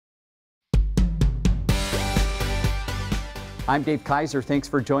I'm Dave Kaiser. Thanks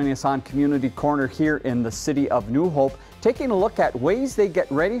for joining us on Community Corner here in the city of New Hope, taking a look at ways they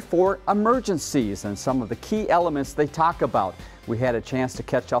get ready for emergencies and some of the key elements they talk about. We had a chance to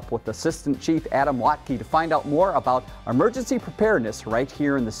catch up with Assistant Chief Adam Watke to find out more about emergency preparedness right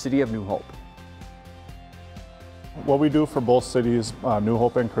here in the city of New Hope. What we do for both cities, New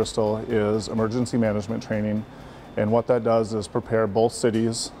Hope and Crystal, is emergency management training. And what that does is prepare both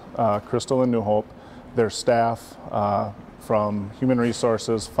cities, Crystal and New Hope, their staff, from human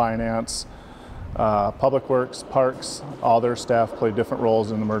resources, finance, public works, parks. All their staff play different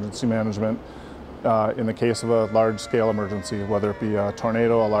roles in emergency management. In the case of a large-scale emergency, whether it be a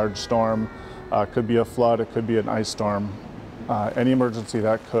tornado, a large storm, could be a flood, it could be an ice storm. Any emergency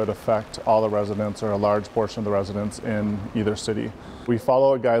that could affect all the residents or a large portion of the residents in either city. We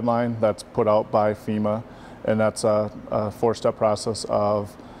follow a guideline that's put out by FEMA, and that's a four-step process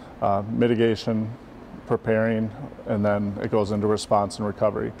of mitigation, preparing, and then it goes into response and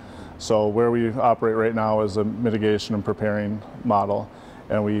recovery. So where we operate right now is a mitigation and preparing model,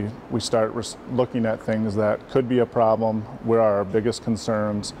 and we start looking at things that could be a problem. Where are our biggest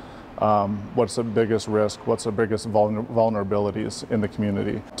concerns? What's the biggest risk? What's the biggest vulnerabilities in the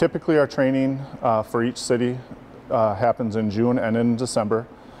community? Typically our training for each city happens in June and in December,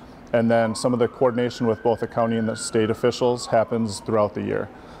 and then some of the coordination with both the county and the state officials happens throughout the year.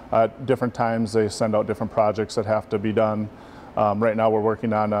 At different times they send out different projects that have to be done. Right now we're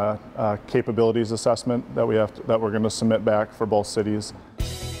working on a capabilities assessment that we're going to submit back for both cities.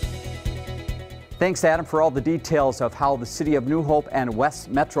 Thanks, Adam, for all the details of how the City of New Hope and West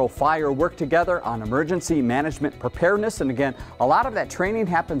Metro Fire work together on emergency management preparedness. And again, a lot of that training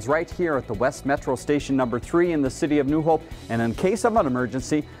happens right here at the West Metro Station number 3 in the City of New Hope. And in case of an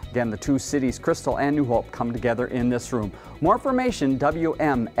emergency, again, the two cities, Crystal and New Hope, come together in this room. More information,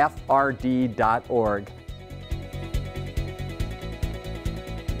 WMFRD.org.